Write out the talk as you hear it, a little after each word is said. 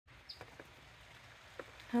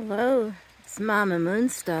Hello, it's Mama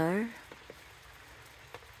Moonstar.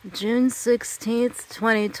 June 16th,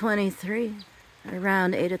 2023,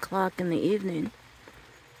 around 8 o'clock in the evening.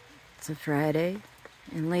 It's a Friday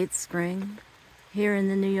in late spring here in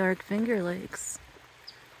the New York Finger Lakes.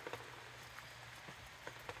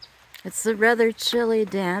 It's a rather chilly,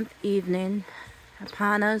 damp evening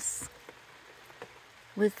upon us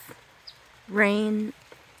with rain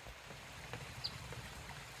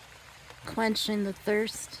quenching the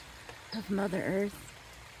thirst of Mother Earth.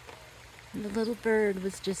 And the little bird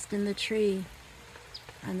was just in the tree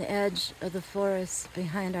on the edge of the forest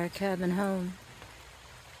behind our cabin home.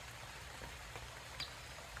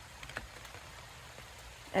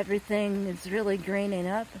 Everything is really greening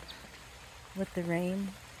up with the rain.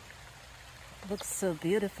 It looks so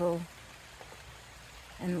beautiful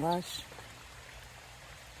and lush.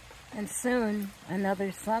 And soon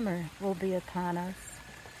another summer will be upon us.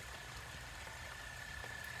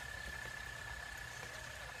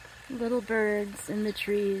 Little birds in the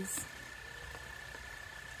trees.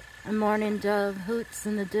 A mourning dove hoots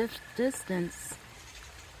in the distance.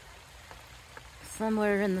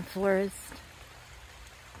 Somewhere in the forest,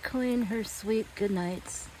 cooing her sweet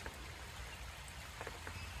goodnights.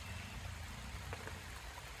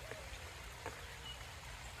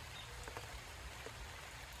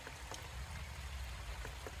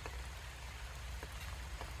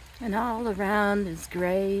 And all around is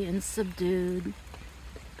gray and subdued,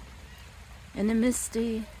 in a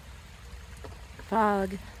misty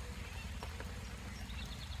fog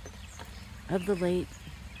of the late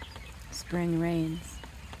spring rains.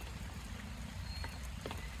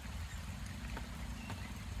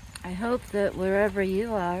 I hope that wherever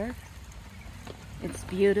you are, it's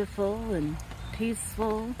beautiful and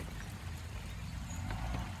peaceful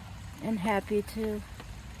and happy too.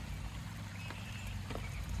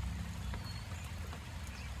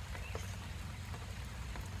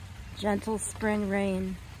 Gentle spring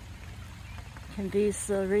rain can be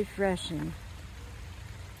so refreshing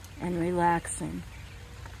and relaxing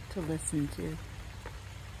to listen to.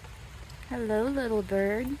 Hello, little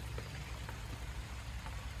bird.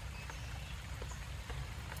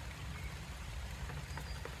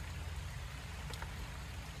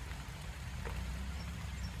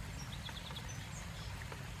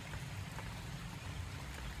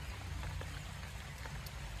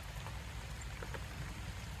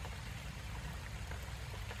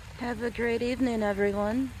 Have a great evening,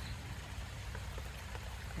 everyone,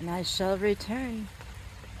 and I shall return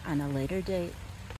on a later date.